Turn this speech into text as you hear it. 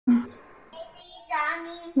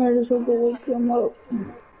Might as well go wake them up.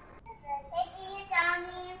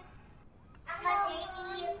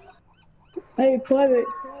 Hey, Private.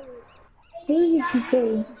 Where did you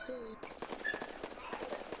go?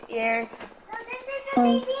 Here.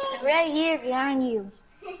 I'm right here behind you.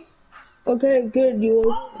 Okay, good. You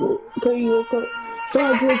woke up.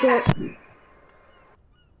 Sarge, wake up.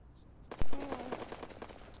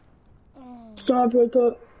 Sarge, wake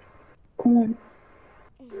up. Come on.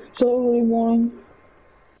 It's early morning.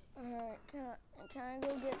 Alright, can I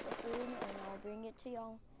go get the food and I'll bring it to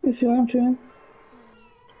y'all? If you want to.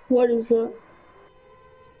 What is that?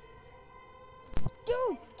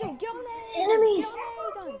 Dude, get on the Enemies!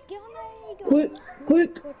 Get on the guns!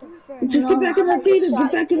 Quick! What the frick? Just get back in the theater!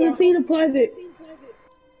 Get back in the theater, Private!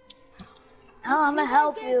 Oh, I'm gonna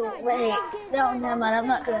help you. Wait, no, never mind. I'm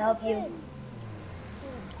not gonna help you.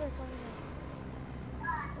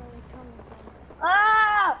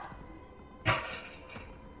 Ah!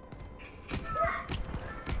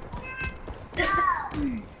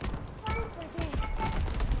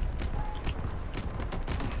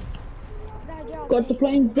 Got the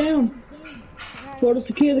planes down. Gotta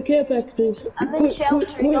secure the care packages. I'm in shelter,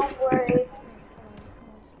 don't worry.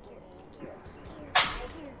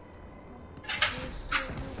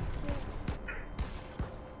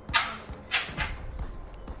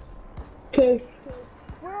 Okay.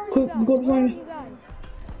 Where are you Quick, guys? go Where are find. you guys?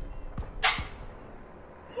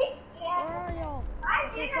 Where are y'all?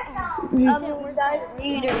 I'm inside the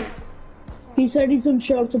theater. He said he's in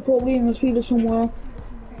shelter, probably in the theater somewhere.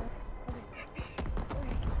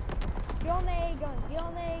 Get on the A guns. Get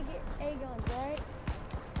on the A guns, right?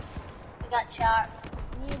 I got shot.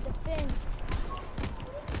 You need to defend.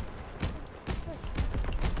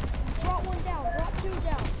 Brought one down. Brought two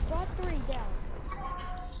down. Brought three down.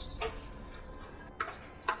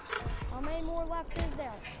 How many more left is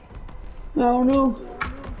there? I don't know.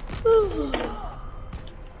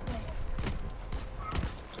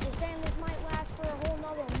 They're saying this might last for a whole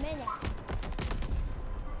nother minute.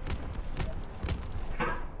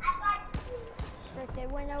 Frick, they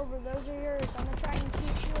went over. Those are yours. I'm gonna try and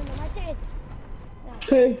keep shooting them. I did. Nice.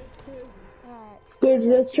 Okay. Alright. Good,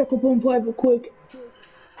 let's check up on Private quick.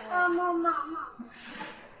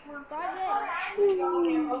 Private,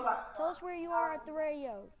 tell us where you are at the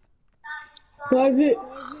radio. Private.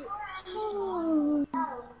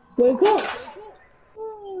 Wake up.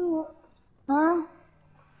 Huh?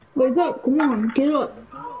 Wake up, come on, get up.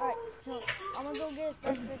 Alright, I'm gonna go get his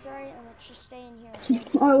breakfast, alright? And let's just stay in here.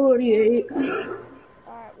 Okay? I already ate.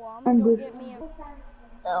 Alright, well, I'm gonna go get me a...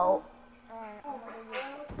 No. Alright, I'm gonna go get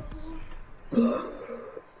his breakfast.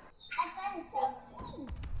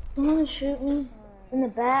 You wanna shoot me? In the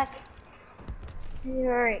back?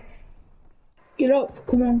 Alright. Get up,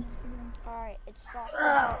 come on. Alright, it's sausage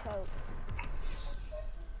and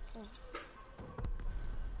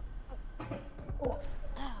Coke.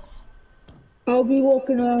 I'll be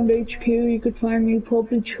walking around HQ, you could find me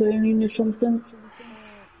probably training or something.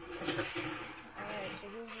 Alright, so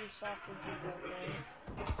here's your sausage and Coke, right?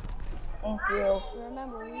 Thank you.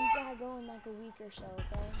 Remember, we gotta go in like a week or so,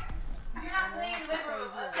 okay? And we have to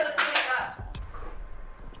save you, okay?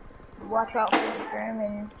 Watch out for the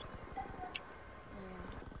German.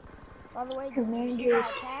 By the way, did you see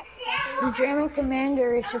that attack? The German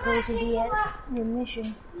commander is supposed to be at your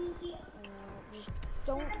mission. Just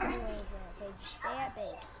don't do anything, okay? Just stay at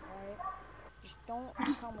base, alright? Just don't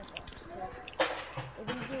come with us, because if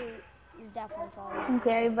you do, you're definitely following.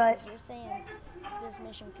 Okay, but... Because you're saying this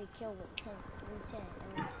mission could kill Lieutenant,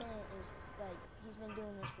 and Lieutenant is, like, he's been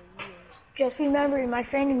doing this for years. Just remember, my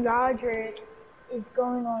friend Roger is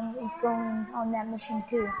going on that mission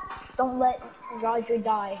too. Don't let Roger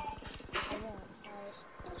die. I won't, alright?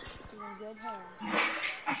 He's in good hands.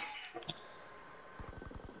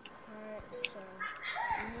 Alright, so,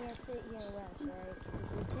 you need to sit here and rest, alright? Because if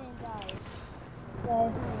Lieutenant dies, Okay.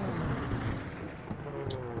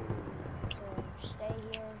 so just stay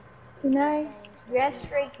here. Can I rest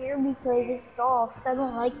right here because it's soft? I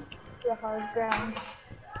don't like the hard ground.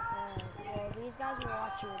 Well, these guys will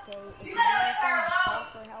watch you, okay? If you need anything, just call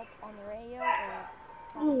for help on the radio or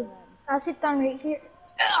talk to them. I'll sit down right here.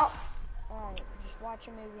 Ow. Alright, just watch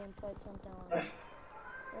a movie and put something on.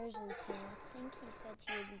 Where's Lieutenant? I think he said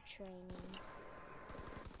he would be training.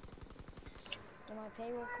 Did my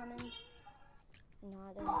payroll come in? No,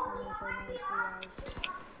 it doesn't come in for another 3 hours.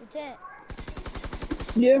 Lieutenant!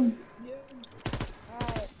 Yeah.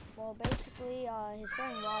 Alright, well basically, his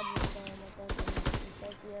friend Roger's going with us and he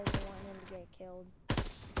says he doesn't want him to get killed.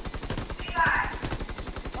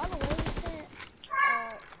 By the way, Lieutenant,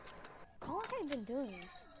 how long have you been doing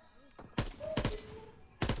this?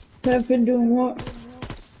 I've been doing what?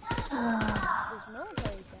 this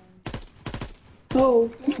military thing. Oh,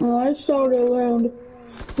 I started around,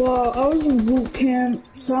 well, I was in boot camp,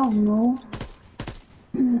 so I don't know,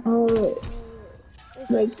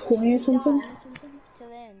 Listen, like 20 or we something. got to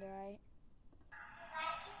the end, alright?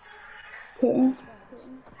 Okay. Response.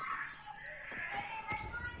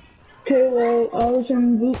 Okay, well, I was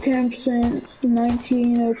in boot camp since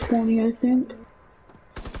 19 or 20, I think. So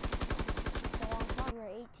long time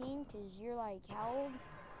you're 18, because you're like, how old?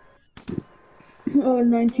 19. When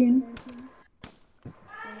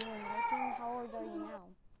you were 19, how old are you now?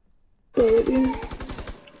 30. So,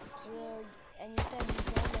 and you said you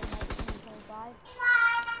joined in 1925?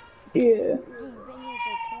 Yeah. Hey, you've been here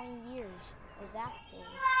for 20 years as active.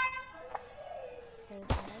 Because in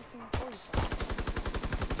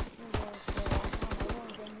 1945, you've been here for a long time. I've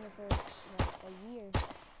only been here for, what, a year.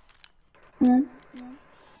 Hmm?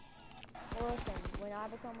 Well, listen, when I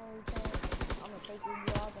become a lieutenant, I'm going to take your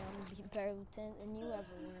job and I'm going to be a better lieutenant than you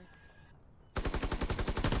ever were.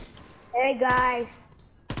 Hey guys,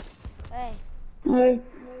 Hey, Hi.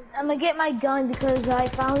 I'm gonna get my gun because I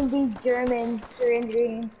found these Germans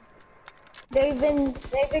surrendering. They've been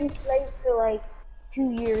slaves for like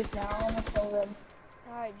 2 years now. I'm gonna kill them.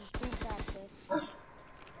 alright, just do practice.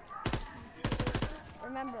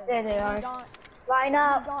 Remember, There they are. be gone, Line be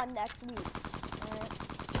up. gone next week. Alright?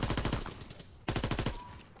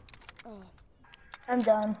 Oh, I'm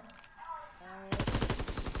done. alright.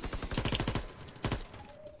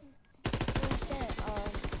 So, Lieutenant,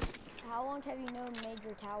 how long have you known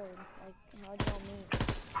Major Toward? Like, how'd y'all meet?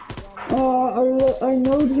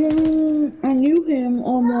 I knew him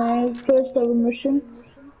on my first ever mission.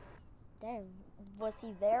 Damn, was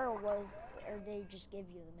he there or did they just give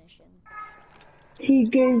you the mission? He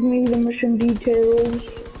gave me the mission details.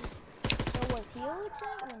 So was he a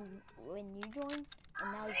lieutenant when you joined,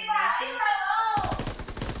 and now he's a major?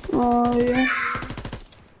 Yeah.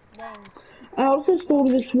 Dang, I also stole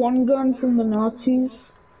this one gun from the Nazis.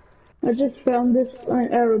 I just found this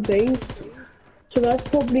at our base. So that's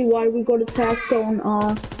probably why we got attacked on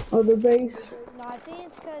our other base. no, I think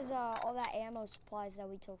it's because all that ammo supplies that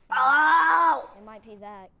we took from Oh! it might be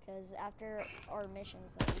that, because after our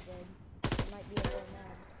missions that we did, it might be a little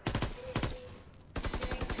mad.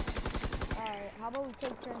 Alright, how about we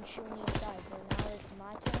take turns shooting each side? So now it's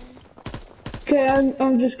my turn. Okay,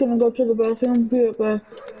 I'm just gonna go to the bathroom. Be right back.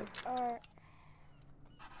 Alright.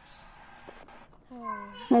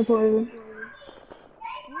 Hi, Private.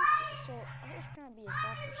 So, I was trying to be a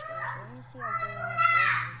soccer star, so let me see how good I have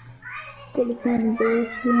ball movement. Go to the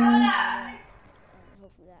bathroom. And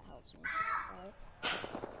hopefully that helps me. Alright.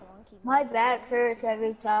 Come on, keep My moving. back hurts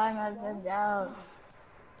every time I've been down.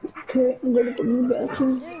 Okay, I'm gonna go to the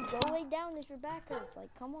bathroom. Dude, go lay down if your back hurts.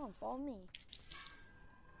 Like, come on, follow me.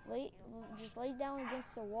 Just lay down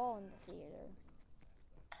against the wall in the theater.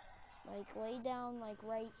 Like, lay down, like,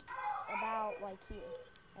 right about, like, here.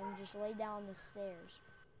 And just lay down the stairs.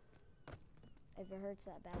 If it hurts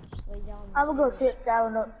that bad, just lay down the I'm stairs. gonna go sit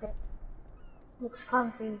down up there. Looks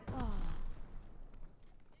comfy.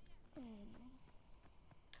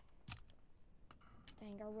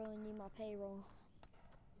 Dang, I really need my payroll.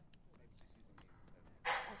 I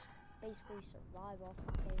basically survive off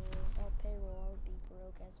my payroll. Without payroll, I would be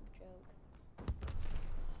broke as a joke.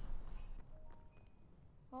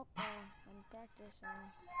 Oh, I'm practicing.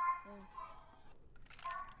 Yeah.